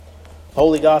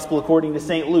Holy Gospel according to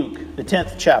St. Luke, the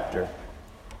 10th chapter.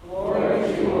 Glory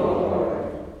to you, O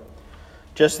Lord.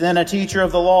 Just then a teacher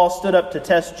of the law stood up to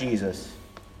test Jesus.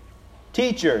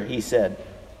 "Teacher," he said,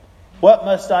 "what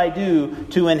must I do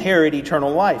to inherit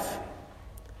eternal life?"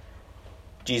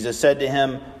 Jesus said to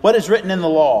him, "What is written in the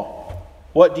law?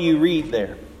 What do you read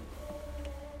there?"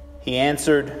 He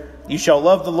answered, "You shall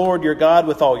love the Lord your God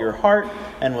with all your heart,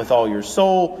 and with all your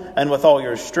soul, and with all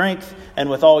your strength, and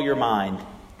with all your mind.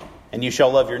 And you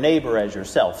shall love your neighbor as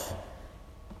yourself."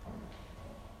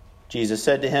 Jesus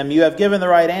said to him, "You have given the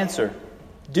right answer.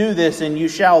 Do this and you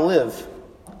shall live."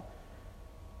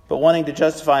 But wanting to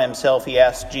justify himself, he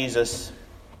asked Jesus,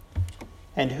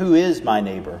 "And who is my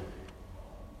neighbor?"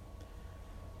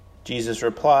 Jesus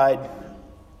replied,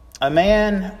 "A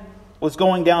man was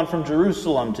going down from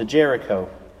Jerusalem to Jericho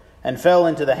and fell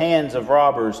into the hands of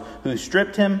robbers who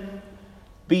stripped him,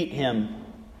 beat him,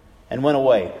 and went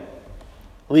away,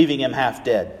 leaving him half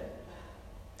dead.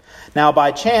 Now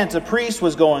by chance a priest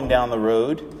was going down the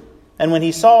road, and when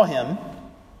he saw him,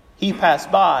 he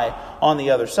passed by on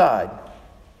the other side.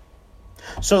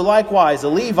 So likewise a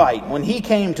Levite, when he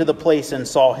came to the place and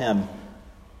saw him,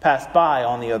 passed by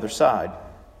on the other side.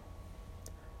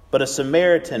 But a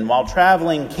Samaritan, while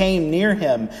traveling, came near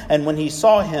him, and when he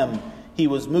saw him, he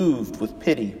was moved with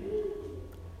pity.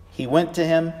 He went to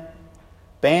him,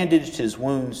 bandaged his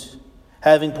wounds,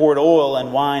 having poured oil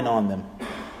and wine on them.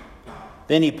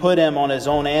 Then he put him on his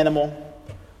own animal,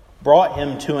 brought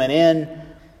him to an inn,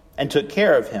 and took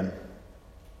care of him.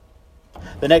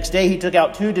 The next day he took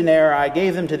out 2 denarii,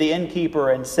 gave them to the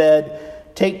innkeeper, and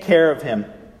said, 'Take care of him,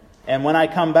 and when I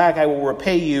come back I will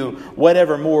repay you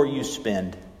whatever more you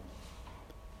spend.'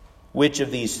 Which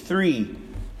of these 3,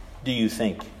 do you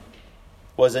think,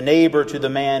 was a neighbor to the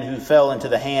man who fell into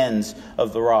the hands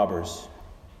of the robbers?"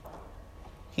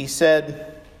 He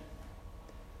said,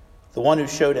 "The one who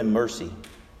showed him mercy."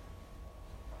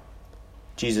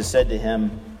 Jesus said to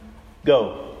him,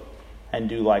 "Go and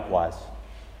do likewise."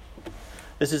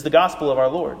 This is the gospel of our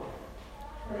Lord.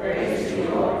 Praise to you,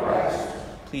 Lord Christ.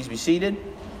 Please be seated.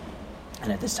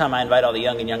 And at this time I invite all the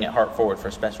young and young at heart forward for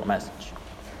a special message.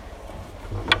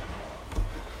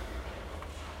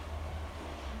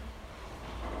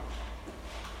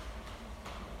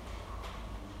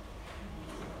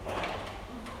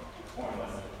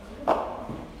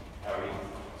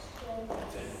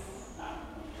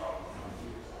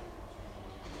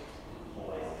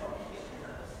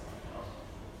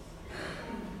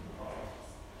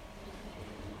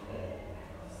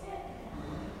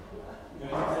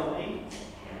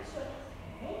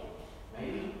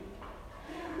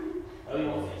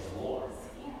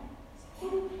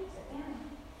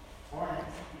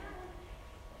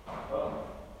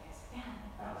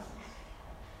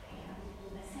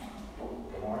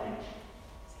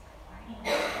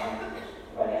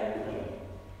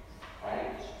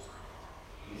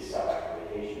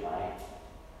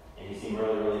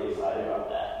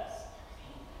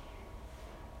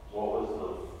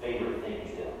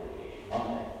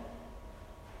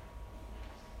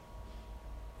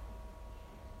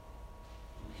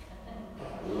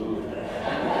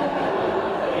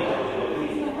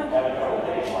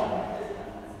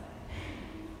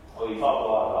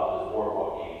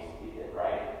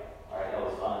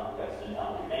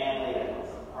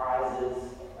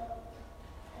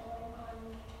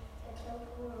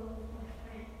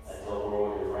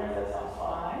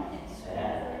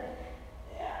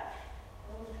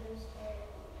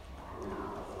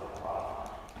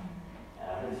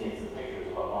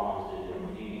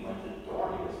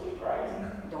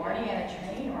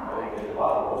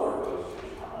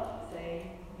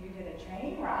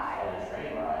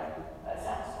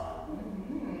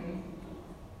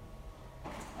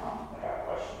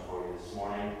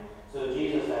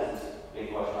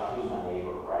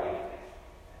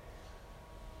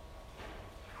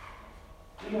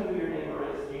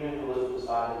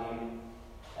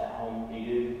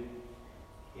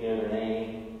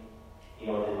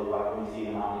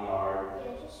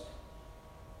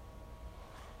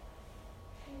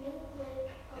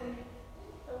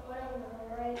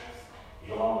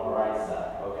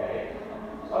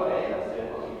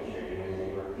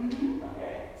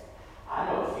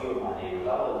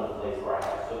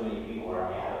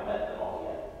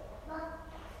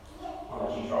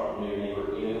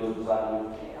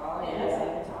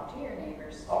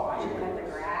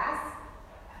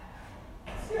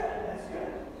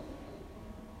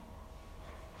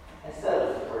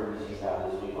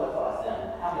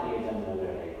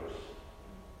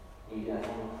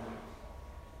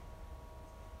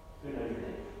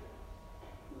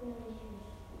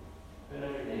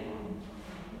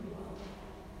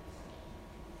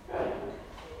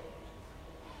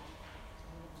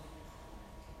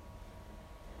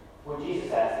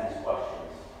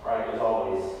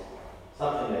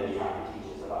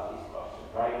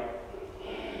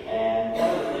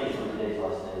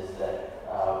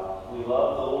 We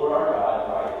love the Lord our God,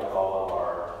 right, with all of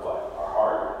our, what? Our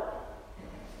heart,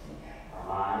 our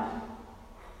mind,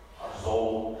 our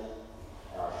soul,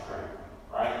 and our strength,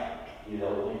 right? You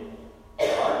know with me? Our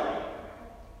heart,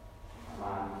 our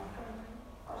mind,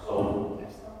 our soul, and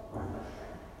our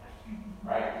strength,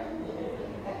 right?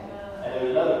 And there's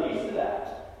another piece to that.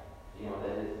 Do you know what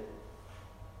that is?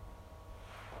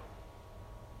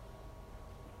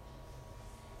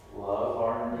 Love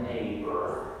our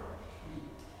neighbor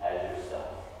as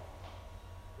yourself.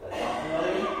 Does that sound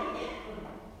familiar?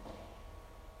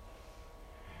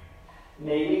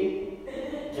 Maybe?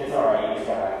 It's alright, you just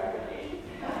got back to me.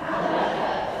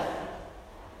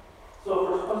 So if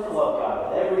we're supposed to love God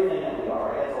with everything that we are,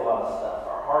 right? That's a lot of stuff.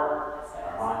 Our heart and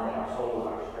our mind and our soul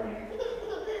and our strength.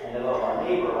 And to love our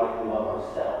neighbor like we love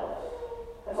ourselves.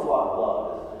 That's a lot of love,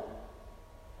 isn't it?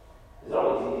 Is it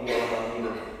always easy to love our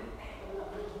neighbor?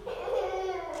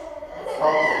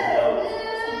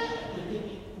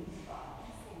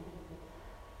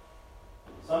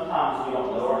 Sometimes we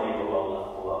don't know our neighbor well enough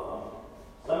to love them.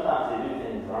 Sometimes they do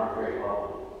things that aren't very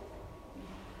lovely.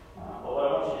 But what I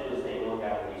want you to do is take a look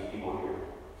at these people here.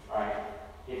 Alright?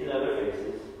 Get to know their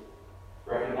faces.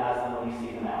 Recognize them when you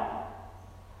see them out.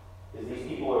 Because these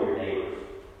people are your neighbors.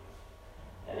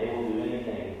 And they will do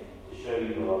anything to show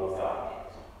you the love of God.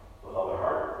 With all their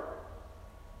heart,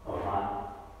 all their mind,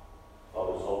 all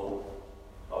their soul.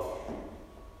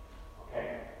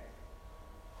 Okay?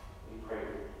 We pray.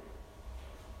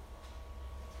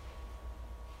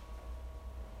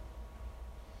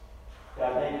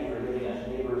 God, thank you for giving us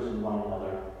neighbors and one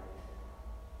another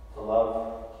to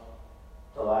love,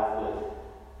 to laugh with,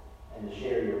 and to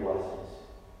share your blessings.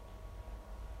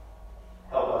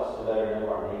 Help us to better know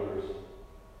our neighbors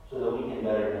so that we can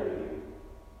better know you.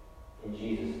 In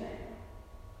Jesus' name.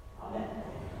 Amen.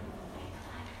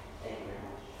 Thank you very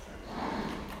much.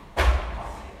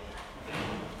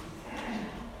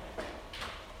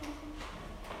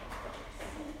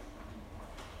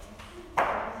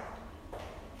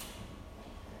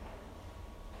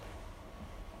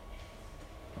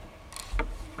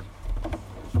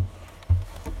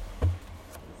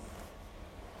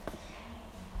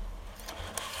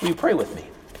 Will you pray with me?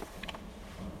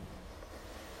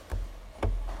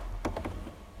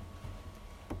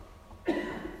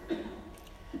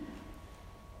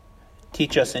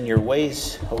 Teach us in your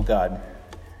ways, O God,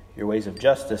 your ways of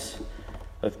justice,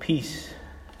 of peace,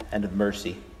 and of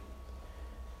mercy.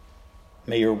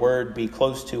 May your word be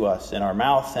close to us in our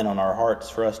mouth and on our hearts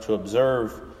for us to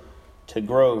observe, to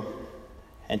grow,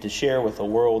 and to share with a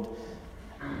world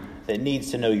that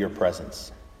needs to know your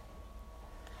presence.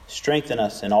 Strengthen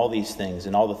us in all these things,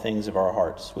 in all the things of our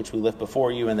hearts, which we lift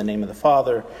before you in the name of the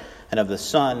Father, and of the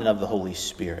Son, and of the Holy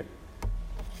Spirit.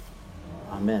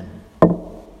 Amen.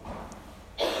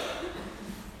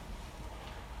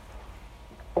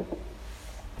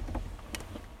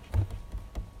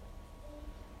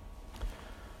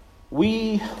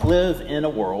 We live in a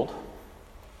world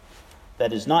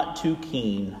that is not too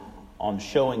keen on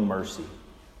showing mercy.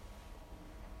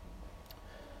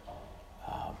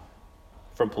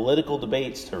 From political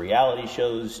debates to reality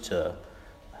shows to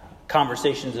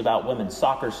conversations about women's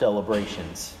soccer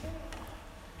celebrations,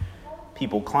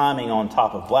 people climbing on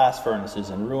top of blast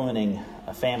furnaces and ruining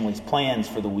a family's plans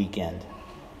for the weekend.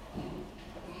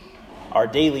 Our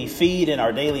daily feed and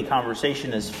our daily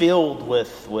conversation is filled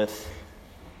with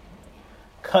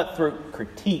cutthroat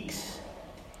critiques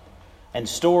and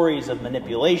stories of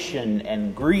manipulation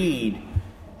and greed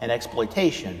and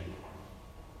exploitation.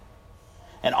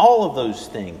 And all of those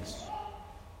things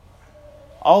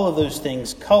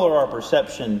color our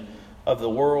perception of the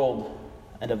world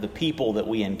and of the people that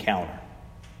we encounter.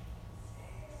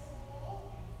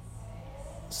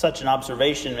 Such an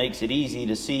observation makes it easy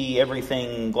to see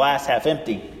everything glass half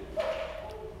empty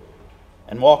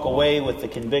and walk away with the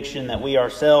conviction that we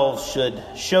ourselves should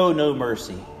show no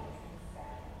mercy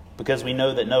because we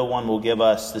know that no one will give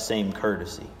us the same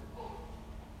courtesy.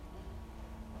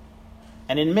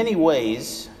 And in many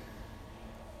ways,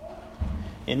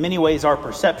 our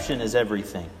perception is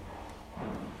everything.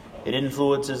 It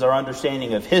influences our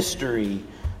understanding of history,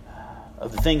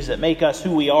 of the things that make us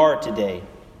who we are today.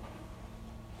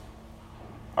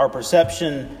 Our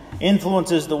perception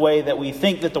influences the way that we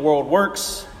think that the world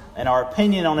works and our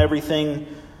opinion on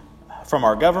everything from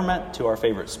our government to our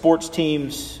favorite sports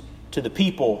teams to the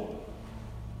people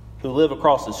who live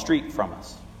across the street from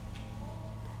us.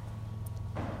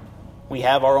 We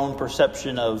have our own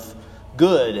perception of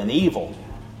good and evil,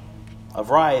 of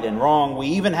right and wrong. We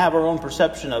even have our own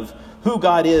perception of who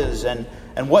God is and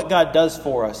what God does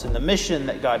for us and the mission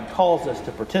that God calls us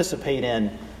to participate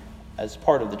in as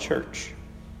part of the church.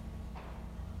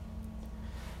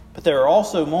 But there are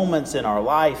also moments in our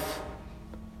life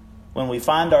when we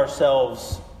find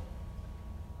ourselves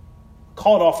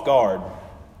caught off guard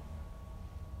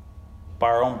by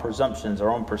our own presumptions, our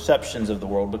own perceptions of the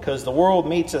world, because the world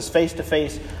meets us face to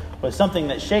face with something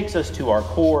that shakes us to our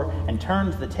core and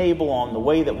turns the table on the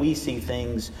way that we see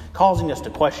things, causing us to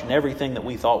question everything that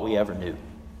we thought we ever knew.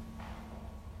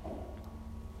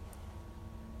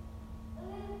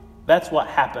 That's what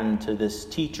happened to this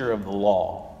teacher of the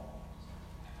law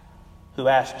who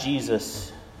asked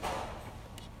Jesus,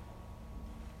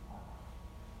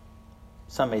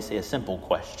 some may say a simple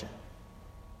question.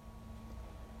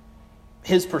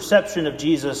 His perception of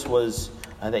Jesus was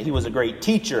that he was a great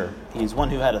teacher. He's one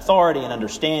who had authority and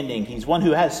understanding. He's one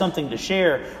who has something to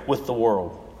share with the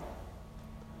world.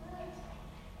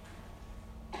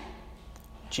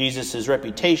 Jesus'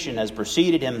 reputation has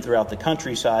preceded him throughout the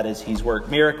countryside as he's worked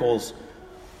miracles.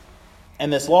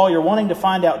 And this lawyer, wanting to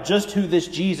find out just who this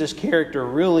Jesus character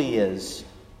really is,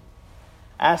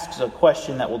 asks a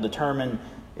question that will determine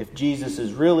if Jesus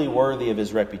is really worthy of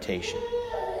his reputation.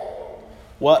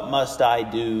 What must I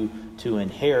do to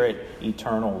inherit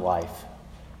eternal life?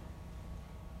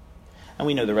 And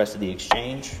we know the rest of the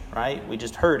exchange, right? We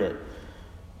just heard it.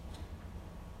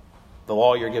 The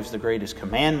lawyer gives the greatest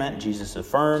commandment. Jesus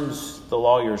affirms the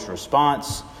lawyer's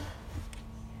response.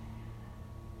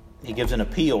 He gives an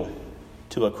appeal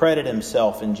to accredit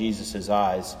himself in Jesus'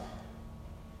 eyes.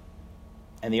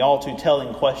 And the all too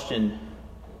telling question,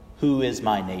 who is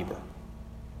my neighbor?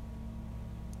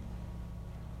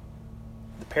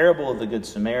 The parable of the Good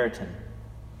Samaritan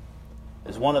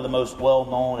is one of the most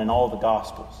well-known in all the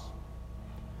Gospels.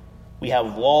 We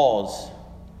have laws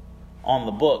on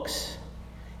the books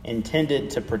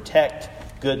intended to protect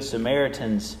Good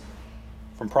Samaritans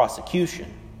from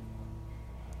prosecution.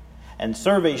 And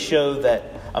surveys show that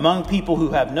among people who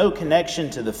have no connection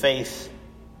to the faith,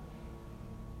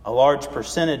 a large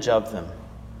percentage of them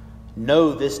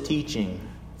know this teaching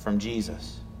from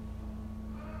Jesus.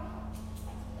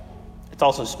 It's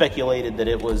also speculated that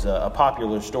it was a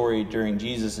popular story during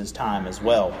Jesus' time as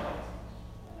well.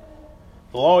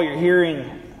 The lawyer,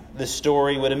 hearing this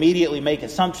story, would immediately make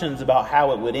assumptions about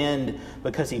how it would end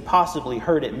because he possibly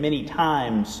heard it many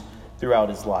times throughout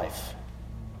his life.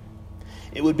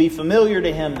 It would be familiar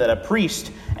to him that a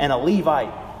priest and a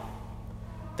Levite,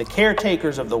 the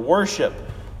caretakers of the worship,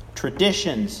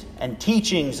 traditions, and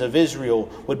teachings of Israel,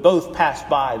 would both pass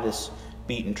by this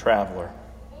beaten traveler.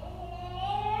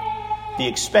 The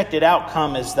expected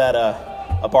outcome is that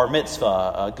a bar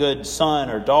mitzvah, a good son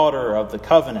or daughter of the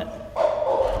covenant,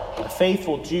 a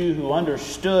faithful Jew who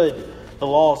understood the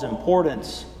law's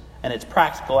importance and its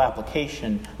practical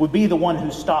application, would be the one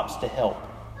who stops to help.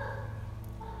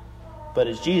 But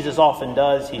as Jesus often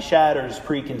does, he shatters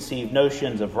preconceived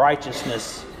notions of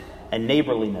righteousness and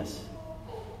neighborliness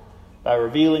by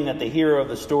revealing that the hero of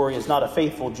the story is not a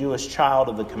faithful Jewish child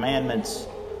of the commandments,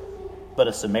 but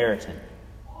a Samaritan.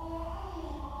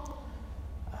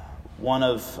 One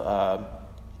of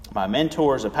my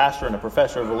mentors, a pastor and a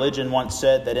professor of religion, once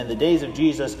said that in the days of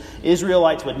Jesus,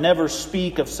 Israelites would never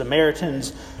speak of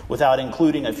Samaritans without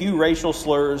including a few racial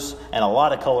slurs and a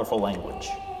lot of colorful language.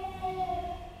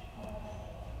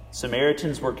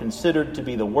 Samaritans were considered to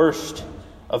be the worst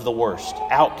of the worst,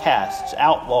 outcasts,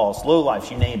 outlaws,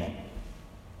 lowlifes, you name it.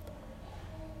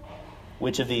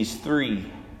 Which of these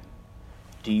three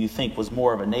do you think was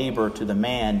more of a neighbor to the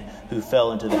man who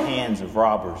fell into the hands of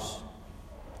robbers?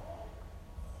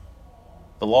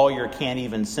 The lawyer can't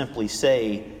even simply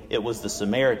say it was the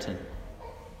Samaritan,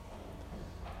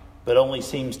 but only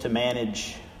seems to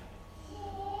manage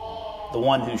the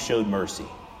one who showed mercy.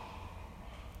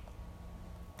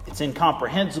 It's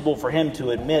incomprehensible for him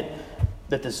to admit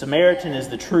that the Samaritan is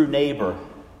the true neighbor.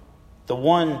 The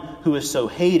one who is so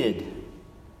hated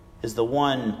is the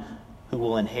one who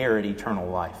will inherit eternal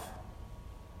life.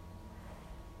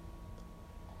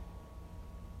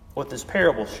 What this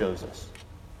parable shows us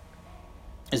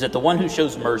is that the one who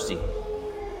shows mercy,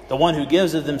 the one who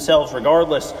gives of themselves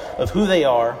regardless of who they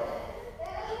are,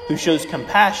 who shows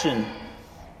compassion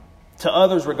to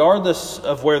others regardless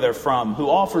of where they're from, who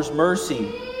offers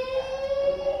mercy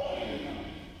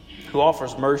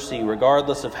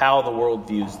regardless of how the world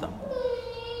views them.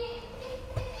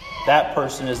 That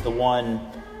person is the one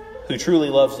who truly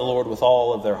loves the Lord with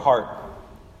all of their heart,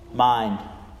 mind,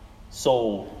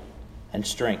 soul, and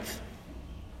strength,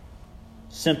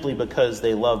 simply because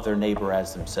they love their neighbor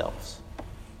as themselves.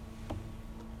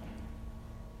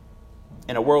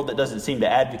 In a world that doesn't seem to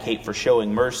advocate for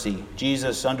showing mercy,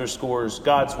 Jesus underscores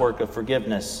God's work of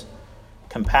forgiveness,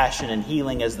 compassion, and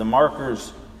healing as the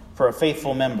markers for a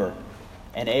faithful member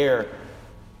and heir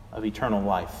of eternal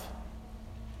life.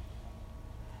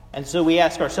 And so we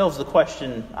ask ourselves the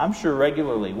question, I'm sure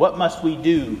regularly, what must we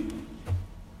do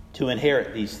to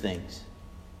inherit these things?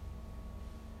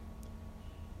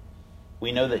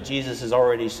 We know that Jesus has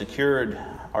already secured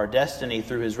our destiny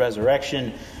through his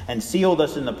resurrection and sealed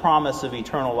us in the promise of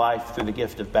eternal life through the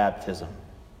gift of baptism.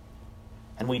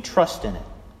 And we trust in it,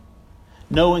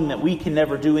 knowing that we can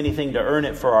never do anything to earn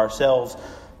it for ourselves,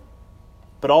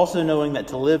 but also knowing that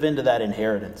to live into that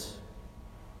inheritance,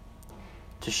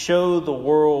 to show the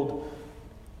world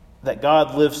that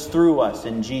God lives through us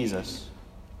in Jesus,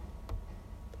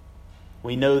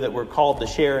 we know that we're called to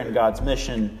share in God's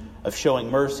mission of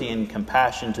showing mercy and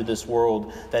compassion to this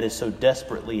world that is so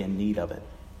desperately in need of it.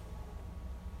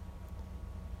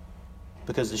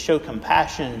 Because to show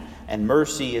compassion and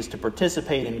mercy is to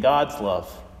participate in God's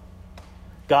love,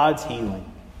 God's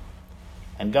healing,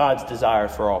 and God's desire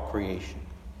for all creation.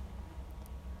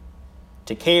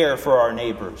 To care for our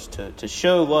neighbors, to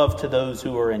show love to those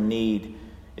who are in need,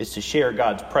 is to share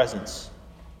God's presence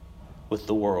with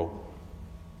the world.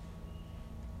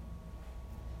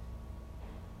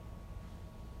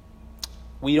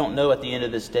 We don't know at the end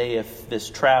of this day if this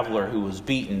traveler who was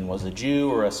beaten was a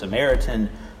Jew or a Samaritan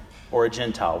or a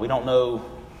Gentile. We don't know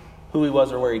who he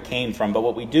was or where he came from. But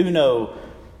what we do know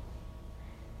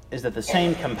is that the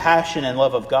same compassion and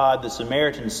love of God the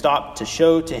Samaritan stopped to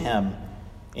show to him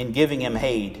in giving him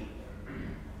aid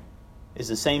is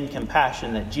the same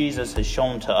compassion that Jesus has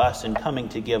shown to us in coming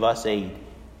to give us aid,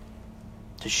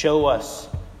 to show us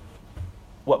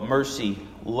what mercy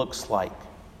looks like,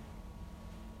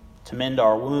 to mend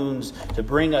our wounds, to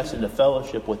bring us into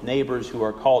fellowship with neighbors who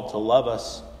are called to love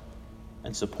us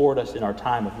and support us in our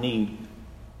time of need,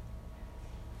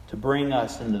 to bring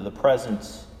us into the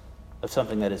presence of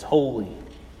something that is holy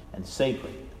and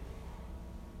sacred.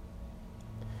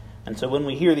 And so when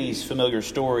we hear these familiar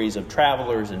stories of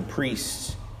travelers and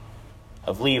priests,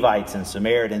 of Levites and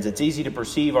Samaritans, it's easy to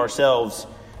perceive ourselves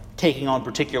taking on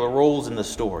particular roles in the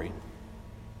story.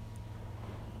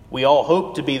 We all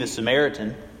hope to be the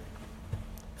Samaritan,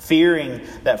 fearing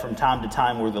that from time to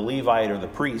time we're the Levite or the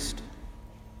priest,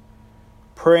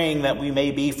 praying that we may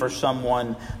be for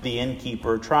someone the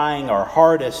innkeeper, trying our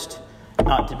hardest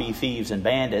not to be thieves and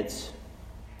bandits,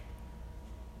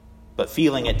 but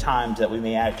feeling at times that we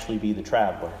may actually be the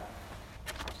traveler,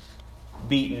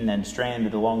 beaten and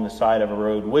stranded along the side of a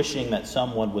road, wishing that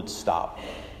someone would stop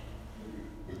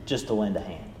just to lend a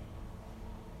hand.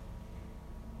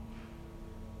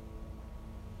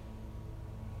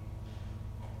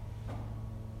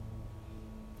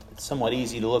 It's somewhat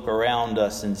easy to look around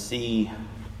us and see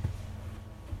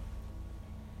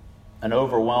an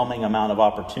overwhelming amount of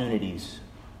opportunities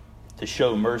to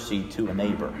show mercy to a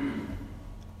neighbor.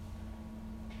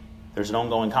 There's an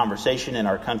ongoing conversation in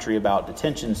our country about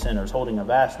detention centers holding a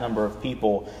vast number of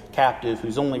people captive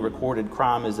whose only recorded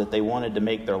crime is that they wanted to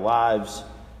make their lives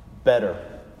better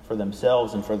for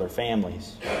themselves and for their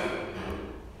families.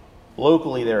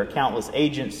 Locally, there are countless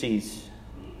agencies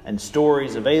and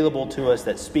stories available to us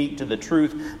that speak to the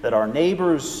truth that our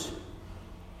neighbors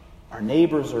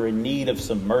are in need of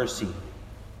some mercy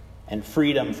and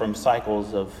freedom from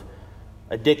cycles of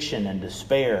addiction and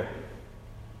despair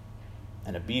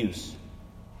and abuse.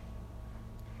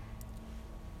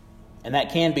 And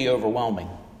that can be overwhelming.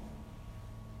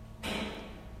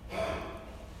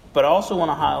 But I also want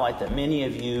to highlight that many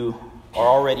of you are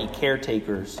already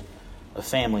caretakers of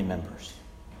family members.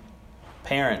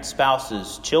 Parents,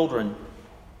 spouses, children,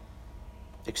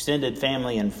 extended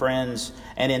family and friends.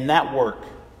 And in that work,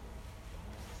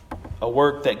 a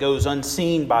work that goes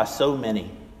unseen by so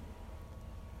many,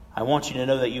 I want you to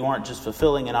know that you aren't just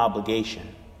fulfilling an obligation.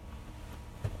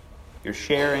 You're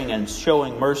sharing and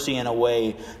showing mercy in a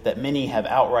way that many have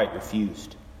outright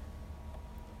refused.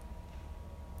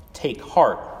 Take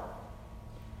heart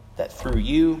that through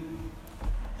you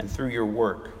and through your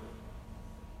work,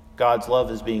 God's love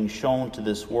is being shown to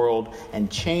this world and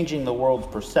changing the world's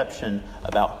perception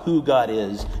about who God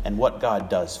is and what God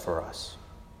does for us.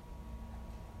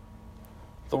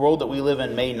 The world that we live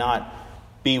in may not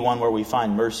be one where we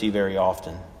find mercy very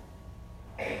often,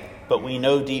 but we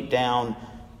know deep down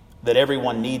that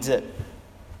everyone needs it,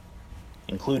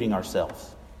 including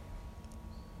ourselves.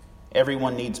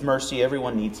 Everyone needs mercy,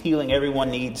 everyone needs healing,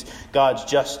 everyone needs God's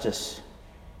justice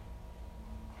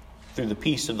through the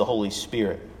peace of the Holy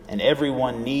Spirit. And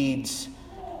everyone needs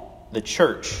the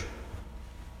church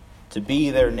to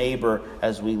be their neighbor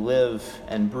as we live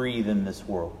and breathe in this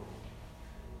world.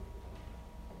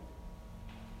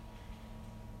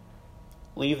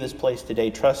 Leave this place today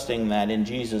trusting that in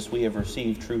Jesus we have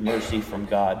received true mercy from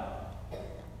God.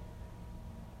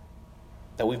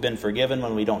 that we've been forgiven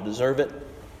when we don't deserve it,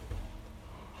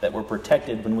 that we're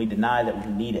protected when we deny that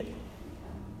we need it,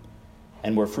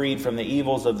 and we're freed from the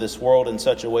evils of this world in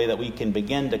such a way that we can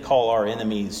begin to call our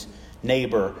enemies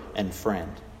neighbor and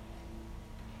friend.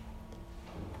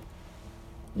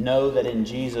 Know that in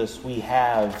Jesus we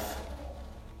have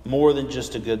more than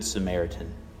just a good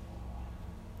Samaritan,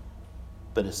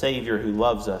 but a Savior who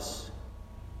loves us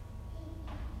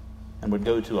and would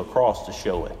go to a cross to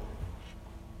show it.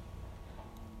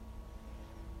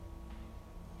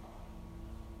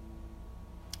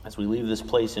 As we leave this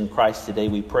place in Christ today,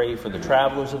 we pray for the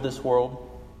travelers of this world.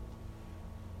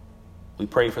 We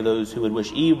pray for those who would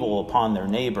wish evil upon their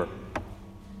neighbor.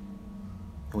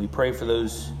 And we pray for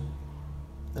those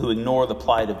who ignore the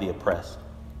plight of the oppressed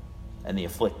and the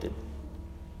afflicted.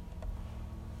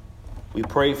 We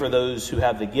pray for those who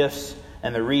have the gifts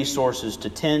and the resources to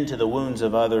tend to the wounds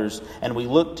of others. And we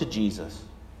look to Jesus,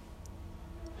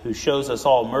 who shows us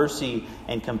all mercy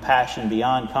and compassion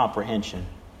beyond comprehension,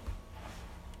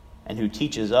 and who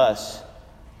teaches us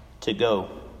to go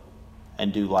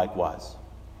and do likewise.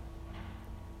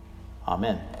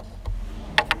 Amen.